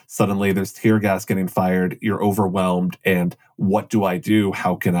suddenly there's tear gas getting fired, you're overwhelmed, and what do I do?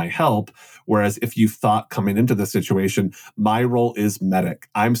 How can I help? Whereas if you thought coming into the situation, my role is medic.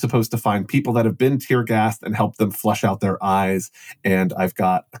 I'm supposed to find people that have been tear gassed and help them flush out their eyes. And I've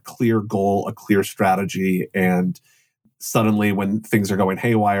got a clear goal, a clear strategy. And suddenly when things are going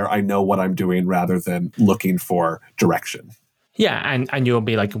haywire, I know what I'm doing rather than looking for direction. Yeah, and you'll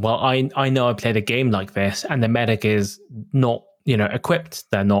be like, well, I know I played a game like this, and the medic is not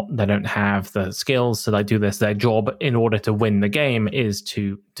equipped. They don't have the skills to like do this. Their job in order to win the game is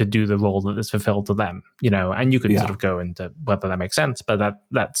to do the role that is fulfilled to them. And you could sort of go into whether that makes sense, but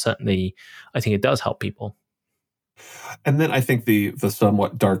that certainly, I think it does help people. And then I think the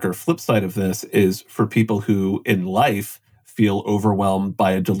somewhat darker flip side of this is for people who in life feel overwhelmed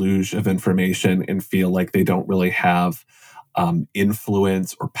by a deluge of information and feel like they don't really have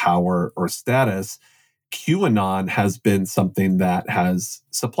influence or power or status. QAnon has been something that has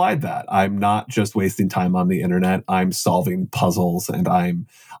supplied that. I'm not just wasting time on the internet. I'm solving puzzles and I'm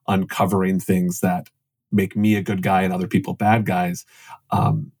uncovering things that make me a good guy and other people bad guys.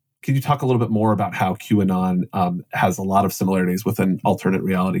 Can you talk a little bit more about how QAnon has a lot of similarities with an alternate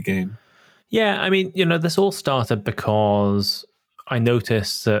reality game? Yeah, I mean, this all started because I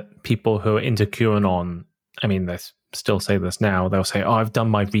noticed that people who are into QAnon, I mean, they still say this now, they'll say, oh, I've done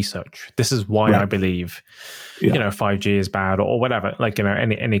my research. This is why I believe, 5G is bad or whatever, like,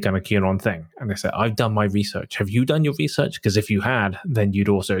 any kind of QAnon thing. And they say, I've done my research. Have you done your research? Because if you had, then you'd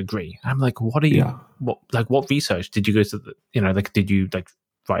also agree. I'm like, what are you, what research? Did you go to did you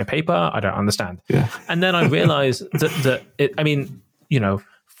write a paper? I don't understand. Yeah. And then I realized that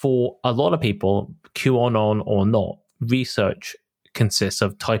for a lot of people, QAnon or not, research consists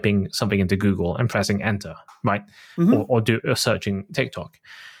of typing something into Google and pressing enter, right? Mm-hmm. or searching TikTok.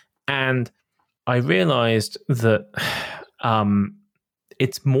 And I realized that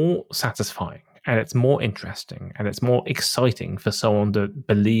it's more satisfying and it's more interesting and it's more exciting for someone to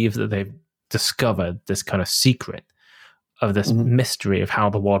believe that they've discovered this kind of secret of this mystery of how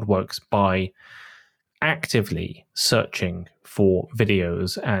the world works by actively searching for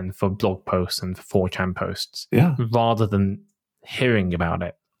videos and for blog posts and for 4chan posts, rather than hearing about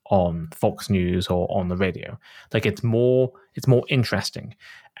it on Fox News or on the radio. Like it's more interesting.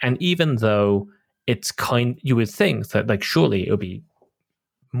 And even though you would think that like surely it would be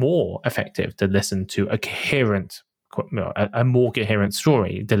more effective to listen to a coherent, a more coherent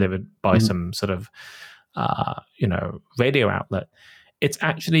story delivered by some sort of radio outlet, it's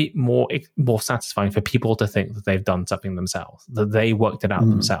actually more satisfying for people to think that they've done something themselves, that they worked it out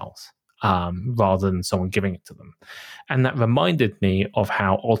themselves, rather than someone giving it to them. And that reminded me of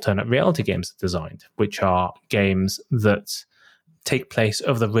how alternate reality games are designed, which are games that take place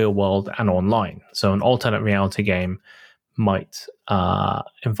of the real world and online. So an alternate reality game might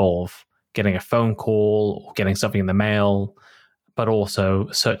involve getting a phone call or getting something in the mail, but also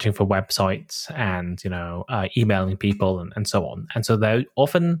searching for websites and, emailing people and so on. And so they're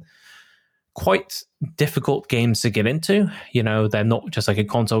often quite difficult games to get into. They're not just like a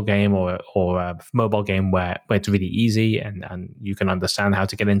console game or a mobile game where it's really easy and you can understand how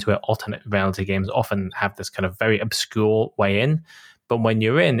to get into it. Alternate reality games often have this kind of very obscure way in, but when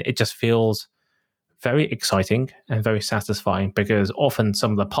you're in, it just feels very exciting and very satisfying, because often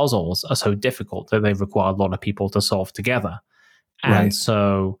some of the puzzles are so difficult that they require a lot of people to solve together. And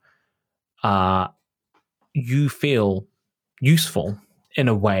so you feel useful in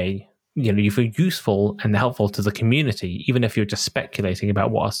a way. You feel useful and helpful to the community, even if you're just speculating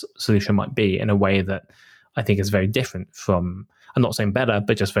about what a solution might be, in a way that I think is very different from, I'm not saying better,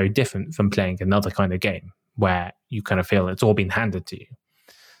 but just very different from playing another kind of game where you kind of feel it's all been handed to you.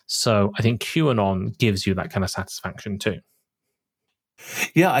 So I think QAnon gives you that kind of satisfaction too.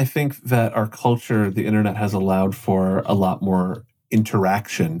 Yeah, I think that our culture, the internet, has allowed for a lot more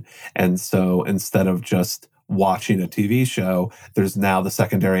interaction. And so instead of just watching a TV show, there's now the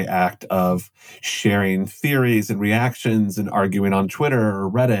secondary act of sharing theories and reactions and arguing on Twitter or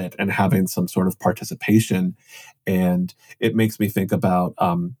Reddit and having some sort of participation. And it makes me think about,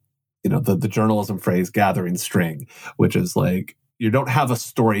 the journalism phrase gathering string, which is like, you don't have a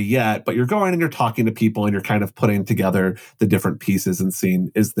story yet, but you're going and you're talking to people and you're kind of putting together the different pieces and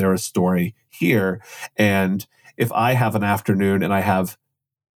seeing, is there a story here? And if I have an afternoon and I have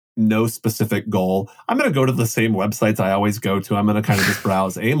no specific goal, I'm going to go to the same websites I always go to. I'm going to kind of just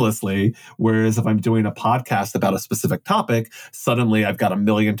browse aimlessly. Whereas if I'm doing a podcast about a specific topic, suddenly I've got a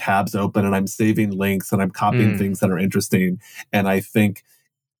million tabs open and I'm saving links and I'm copying things that are interesting. And I think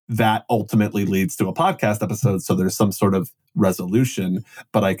that ultimately leads to a podcast episode. So there's some sort of resolution,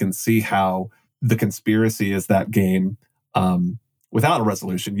 but I can see how the conspiracy is that game without a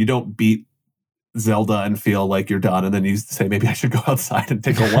resolution. You don't beat Zelda and feel like you're done, and then you say, maybe I should go outside and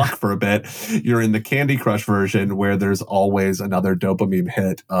take a walk for a bit. You're in the Candy Crush version where there's always another dopamine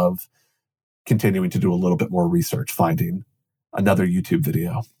hit of continuing to do a little bit more research, finding another YouTube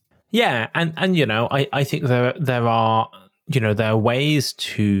video. Yeah, and I think there are ways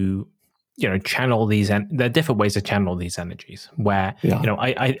to channel these, and there are different ways to channel these energies where,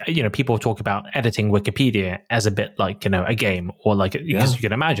 people talk about editing Wikipedia as a bit like, a game, or like, because you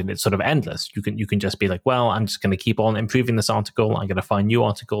can imagine it's sort of endless. You can just be like, well, I'm just going to keep on improving this article. I'm going to find new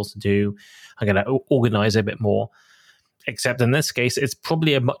articles to do. I'm going to organize a bit more. Except in this case, it's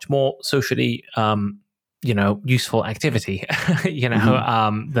probably a much more socially, useful activity,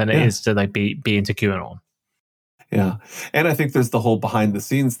 than it is to like be into QAnon. Yeah. And I think there's the whole behind the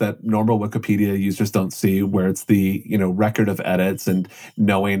scenes that normal Wikipedia users don't see, where it's the, record of edits and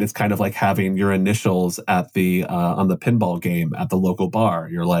knowing it's kind of like having your initials at the, on the pinball game at the local bar.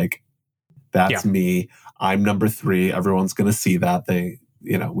 You're like, that's me. I'm number 3. Everyone's going to see that.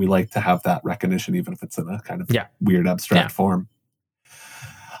 We like to have that recognition, even if it's in a kind of weird abstract form.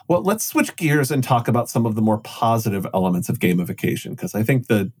 Well, let's switch gears and talk about some of the more positive elements of gamification, because I think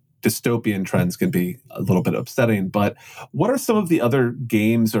the dystopian trends can be a little bit upsetting, but what are some of the other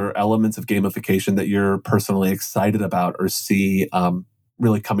games or elements of gamification that you're personally excited about or see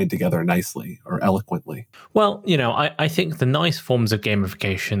really coming together nicely or eloquently? Well, I think the nice forms of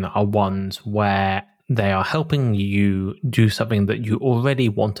gamification are ones where they are helping you do something that you already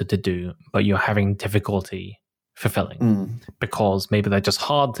wanted to do, but you're having difficulty fulfilling because maybe they're just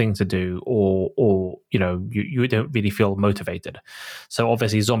hard things to do, or you don't really feel motivated. So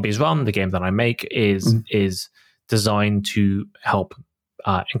obviously Zombies Run, the game that I make, is designed to help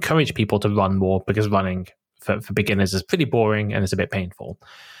encourage people to run more, because running for beginners is pretty boring and it's a bit painful.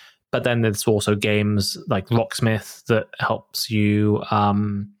 But then there's also games like Rocksmith that helps you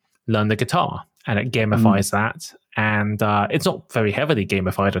learn the guitar, and it gamifies that. And it's not very heavily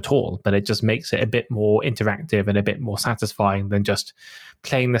gamified at all, but it just makes it a bit more interactive and a bit more satisfying than just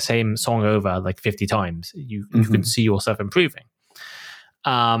playing the same song over like 50 times. You can see yourself improving.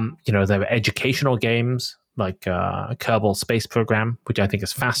 There are educational games like Kerbal Space Program, which I think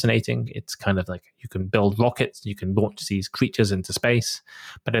is fascinating. It's kind of like you can build rockets, you can launch these creatures into space,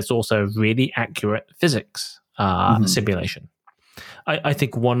 but it's also really accurate physics simulation. I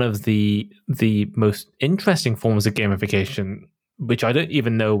think one of the most interesting forms of gamification, which I don't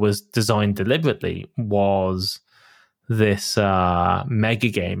even know was designed deliberately, was this mega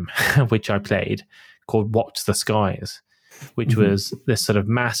game which I played called Watch the Skies, which was this sort of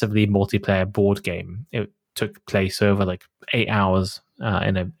massively multiplayer board game. It took place over like 8 hours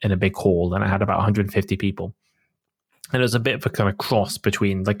in a big hall, and it had about 150 people. And it was a bit of a kind of cross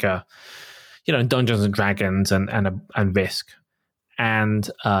between like a Dungeons and Dragons and Risk. and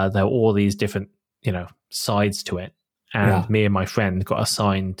there were all these different, sides to it. And me and my friend got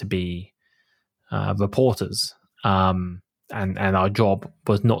assigned to be reporters. And our job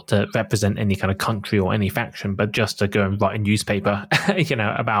was not to represent any kind of country or any faction, but just to go and write a newspaper,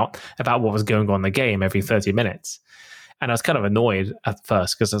 about what was going on in the game every 30 minutes. And I was kind of annoyed at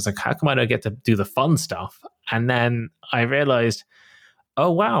first because I was like, how come I don't get to do the fun stuff? And then I realized,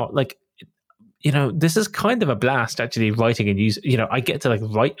 oh, wow, like, this is kind of a blast actually writing a news. I get to like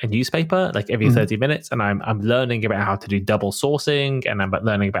write a newspaper like every 30 minutes, and I'm learning about how to do double sourcing, and I'm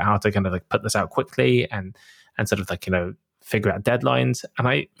learning about how to kind of like put this out quickly and sort of like, figure out deadlines. And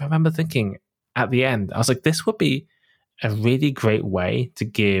I remember thinking at the end, I was like, this would be a really great way to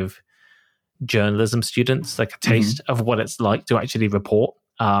give journalism students like a taste of what it's like to actually report.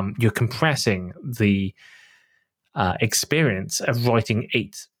 You're compressing the experience of writing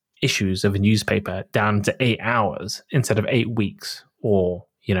 8 issues of a newspaper down to 8 hours instead of 8 weeks or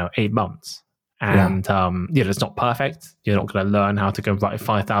 8 months. And it's not perfect. You're not going to learn how to go write a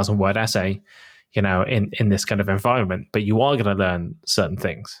 5,000 word essay in this kind of environment, but you are going to learn certain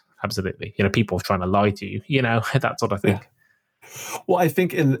things. Absolutely. People trying to lie to you, that sort of thing. Yeah. Well, I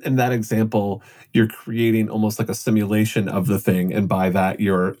think in that example, you're creating almost like a simulation of the thing. And by that,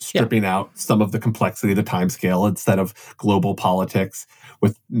 you're stripping out some of the complexity, the time scale. Instead of global politics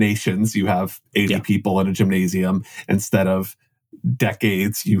with nations, you have 80 people in a gymnasium. Instead of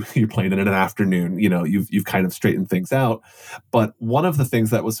decades, you're playing it in an afternoon. You've kind of straightened things out. But one of the things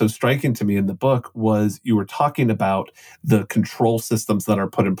that was so striking to me in the book was you were talking about the control systems that are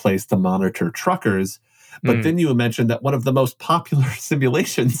put in place to monitor truckers. But then you mentioned that one of the most popular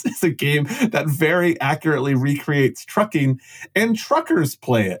simulations is a game that very accurately recreates trucking, and truckers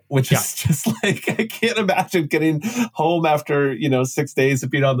play it, which is just like, I can't imagine getting home after 6 days of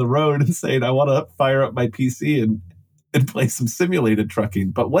being on the road and saying, I want to fire up my PC and play some simulated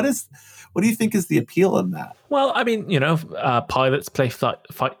trucking. But what do you think is the appeal in that? Well, I mean, pilots play flight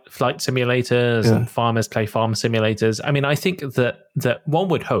simulators and farmers play farm simulators. I mean, I think that one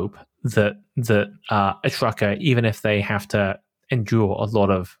would hope that a trucker, even if they have to endure a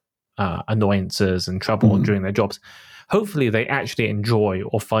lot of annoyances and trouble during their jobs, hopefully they actually enjoy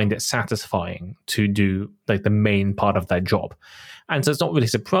or find it satisfying to do like the main part of their job. And so it's not really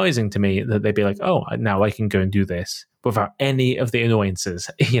surprising to me that they'd be like, oh, now I can go and do this without any of the annoyances,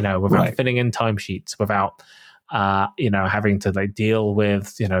 without filling in timesheets, without, having to like deal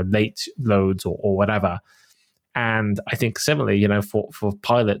with, late loads or whatever. And I think similarly, for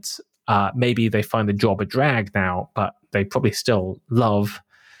pilots, maybe they find the job a drag now, but they probably still love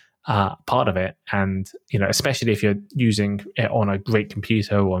part of it. And, especially if you're using it on a great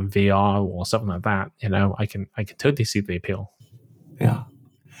computer or on VR or something like that, I can totally see the appeal. Yeah.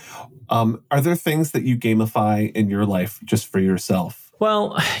 Are there things that you gamify in your life just for yourself?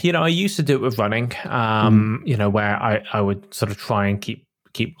 Well, I used to do it with running, where I would sort of try and keep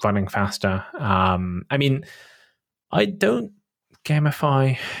running faster. I mean, I don't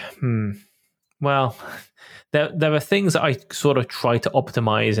gamify. Well, there are things that I sort of try to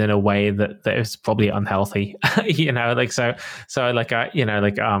optimize in a way that is probably unhealthy.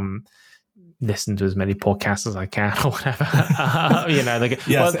 Listen to as many podcasts as I can or whatever.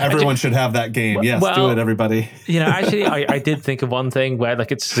 Yes, everyone should have that game. Yes, do it, everybody. Actually, I did think of one thing where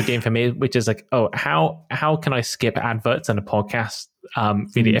like it's just a game for me, which is like, oh, how can I skip adverts on a podcast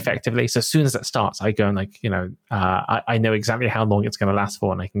really effectively? So as soon as it starts, I go and like, I know exactly how long it's going to last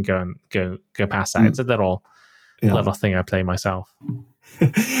for, and I can go past that. It's a little thing I play myself.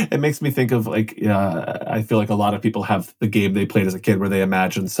 It makes me think of like, I feel like a lot of people have the game they played as a kid where they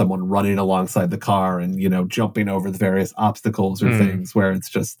imagine someone running alongside the car and, jumping over the various obstacles or things, where it's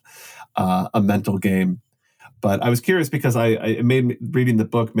just a mental game. But I was curious because reading the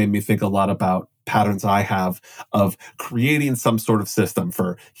book made me think a lot about patterns I have of creating some sort of system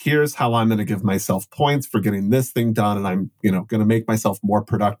for here's how I'm going to give myself points for getting this thing done. And I'm, going to make myself more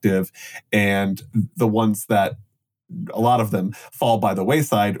productive. And the ones that a lot of them fall by the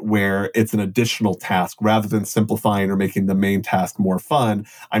wayside where it's an additional task rather than simplifying or making the main task more fun.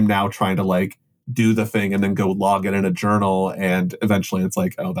 I'm now trying to like do the thing and then go log it in a journal. And eventually it's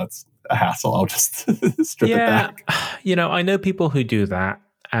like, oh, that's a hassle. I'll just strip it back. I know people who do that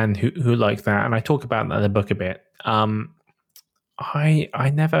and who like that. And I talk about that in the book a bit. I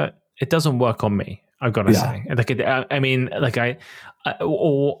never, it doesn't work on me. I've got to say, like, I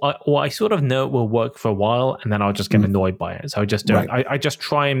sort of know it will work for a while, and then I'll just get annoyed by it. So I just don't. Right. I just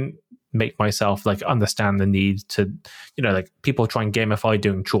try and make myself like understand the need to, like people try and gamify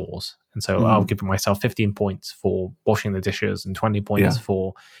doing chores, And so I'll give myself 15 points for washing the dishes and 20 points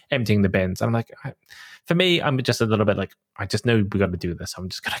for emptying the bins. I'm like, for me, I'm just a little bit like, I just know we got to do this. I'm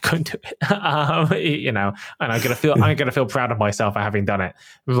just going to go and do it, and I'm going to feel proud of myself for having done it,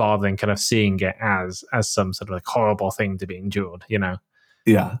 rather than kind of seeing it as some sort of like horrible thing to be endured,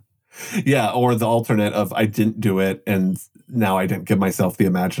 Yeah. Yeah. Or the alternate of I didn't do it and now I didn't give myself the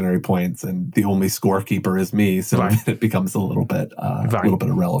imaginary points and the only scorekeeper is me. So it becomes a little bit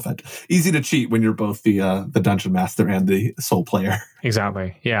irrelevant. Easy to cheat when you're both the dungeon master and the sole player.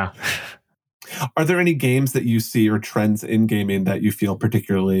 Exactly. Yeah. Are there any games that you see or trends in gaming that you feel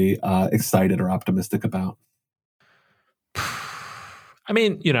particularly excited or optimistic about? I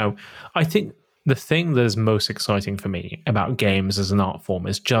mean, I think the thing that is most exciting for me about games as an art form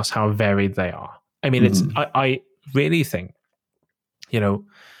is just how varied they are. I mean, I really think,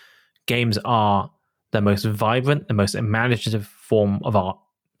 games are the most vibrant, the most imaginative form of art,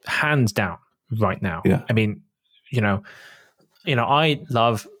 hands down, right now. Yeah. I mean, I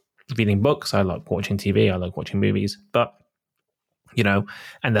love reading books, I like watching TV, I like watching movies, but,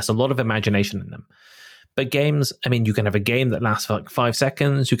 and there's a lot of imagination in them. But games, I mean, you can have a game that lasts for like 5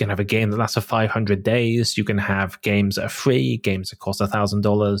 seconds. You can have a game that lasts for 500 days. You can have games that are free, games that cost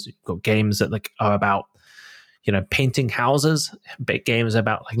 $1,000. You've got games that like are about, painting houses, big games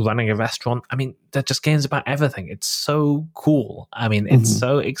about like running a restaurant. I mean, they're just games about everything. It's so cool. I mean, it's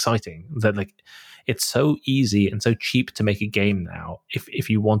so exciting that like it's so easy and so cheap to make a game now. If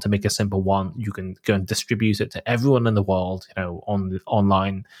you want to make a simple one, you can go and distribute it to everyone in the world,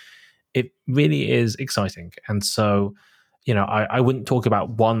 online. It really is exciting. And so, I wouldn't talk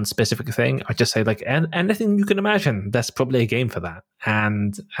about one specific thing. I just say like anything you can imagine, there's probably a game for that.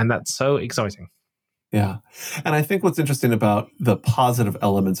 And that's so exciting. Yeah. And I think what's interesting about the positive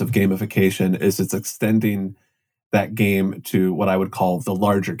elements of gamification is it's extending that game to what I would call the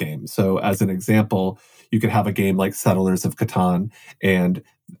larger game. So as an example, you could have a game like Settlers of Catan, and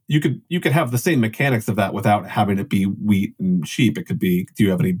you could have the same mechanics of that without having it be wheat and sheep. It could be, do you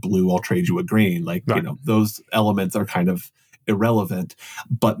have any blue? I'll trade you a green. Like, right. Those elements are kind of irrelevant.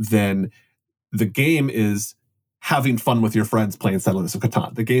 But then the game is having fun with your friends playing Settlers of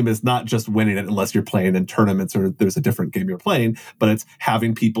Catan. The game is not just winning it unless you're playing in tournaments or there's a different game you're playing, but it's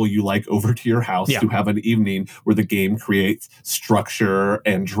having people you like over to your house to have an evening where the game creates structure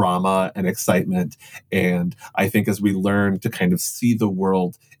and drama and excitement. And I think as we learn to kind of see the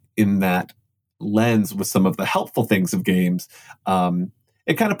world in that lens with some of the helpful things of games,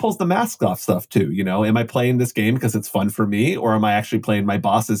 it kind of pulls the mask off stuff too. Am I playing this game because it's fun for me, or am I actually playing my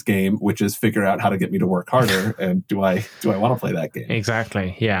boss's game, which is figure out how to get me to work harder? And do I want to play that game?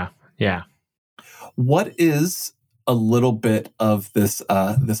 Exactly. Yeah. Yeah. What is a little bit of this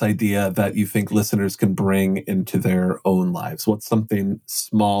idea that you think listeners can bring into their own lives? What's something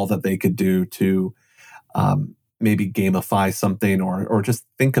small that they could do to maybe gamify something, or just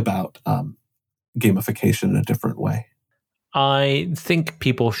think about gamification in a different way? I think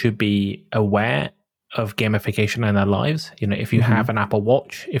people should be aware of gamification in their lives. If you have an Apple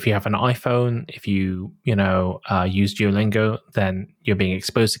Watch, if you have an iPhone, if you, use Duolingo, then you're being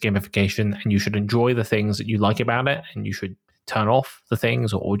exposed to gamification, and you should enjoy the things that you like about it, and you should turn off the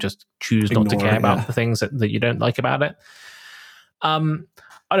things or just choose not to care about the things that you don't like about it.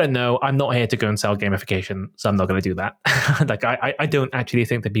 I don't know. I'm not here to go and sell gamification, so I'm not going to do that. Like, I don't actually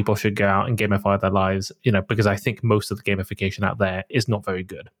think that people should go out and gamify their lives, because I think most of the gamification out there is not very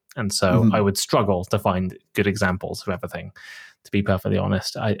good. And so I would struggle to find good examples of everything, to be perfectly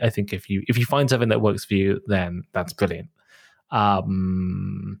honest. I think if you find something that works for you, then that's brilliant. But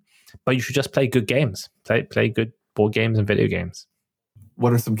you should just play good games. Play good board games and video games.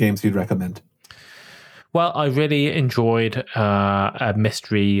 What are some games you'd recommend? Well, I really enjoyed a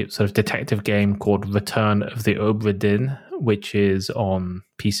mystery sort of detective game called Return of the Obra Dinn, which is on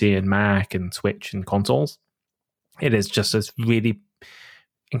PC and Mac and Switch and consoles. It is just this really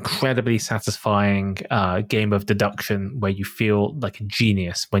incredibly satisfying game of deduction where you feel like a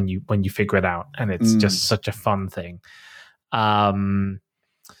genius when you figure it out, and it's just such a fun thing. There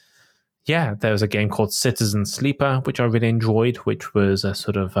was a game called Citizen Sleeper, which I really enjoyed, which was a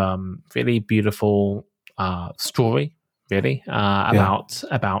sort of really beautiful story, really,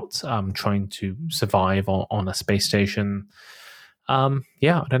 about trying to survive on a space station. I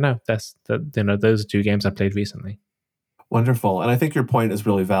don't know. Those are two games I played recently. Wonderful. And I think your point is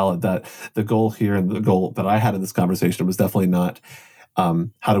really valid, that the goal here and the goal that I had in this conversation was definitely not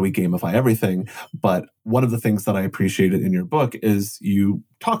how do we gamify everything? But one of the things that I appreciated in your book is you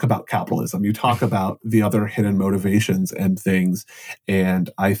talk about capitalism. You talk about the other hidden motivations and things. And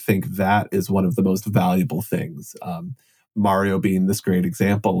I think that is one of the most valuable things. Mario being this great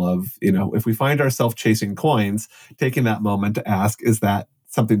example of, if we find ourselves chasing coins, taking that moment to ask, is that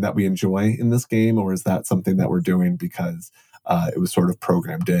something that we enjoy in this game, or is that something that we're doing because it was sort of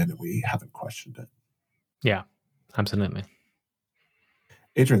programmed in and we haven't questioned it? Yeah, absolutely.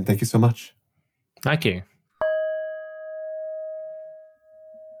 Adrian, thank you so much. Thank you.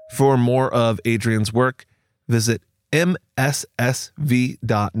 For more of Adrian's work, visit mssv.net,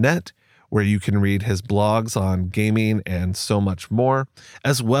 where you can read his blogs on gaming and so much more,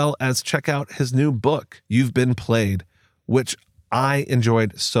 as well as check out his new book, You've Been Played, which I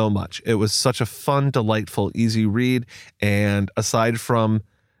enjoyed so much. It was such a fun, delightful, easy read, and aside from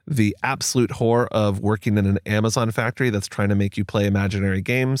the absolute horror of working in an Amazon factory that's trying to make you play imaginary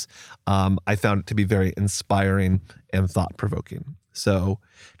games, I found it to be very inspiring and thought-provoking. So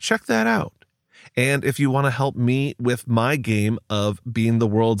check that out. And if you want to help me with my game of being the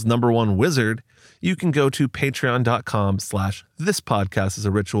world's #1 wizard, you can go to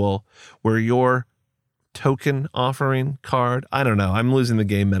patreon.com/thispodcastisaritual, where your token offering card, I don't know, I'm losing the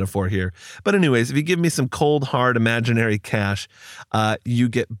game metaphor here. But anyways, if you give me some cold, hard, imaginary cash, you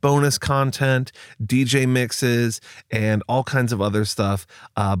get bonus content, DJ mixes, and all kinds of other stuff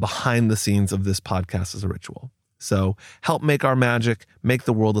behind the scenes of This Podcast is a Ritual. So help make our magic, make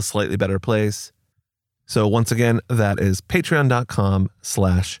the world a slightly better place. So once again, that is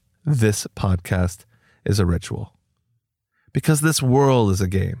patreon.com/thispodcastisaritual. Because this world is a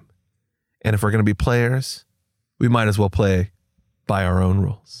game. And if we're going to be players, we might as well play by our own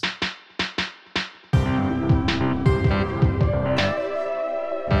rules.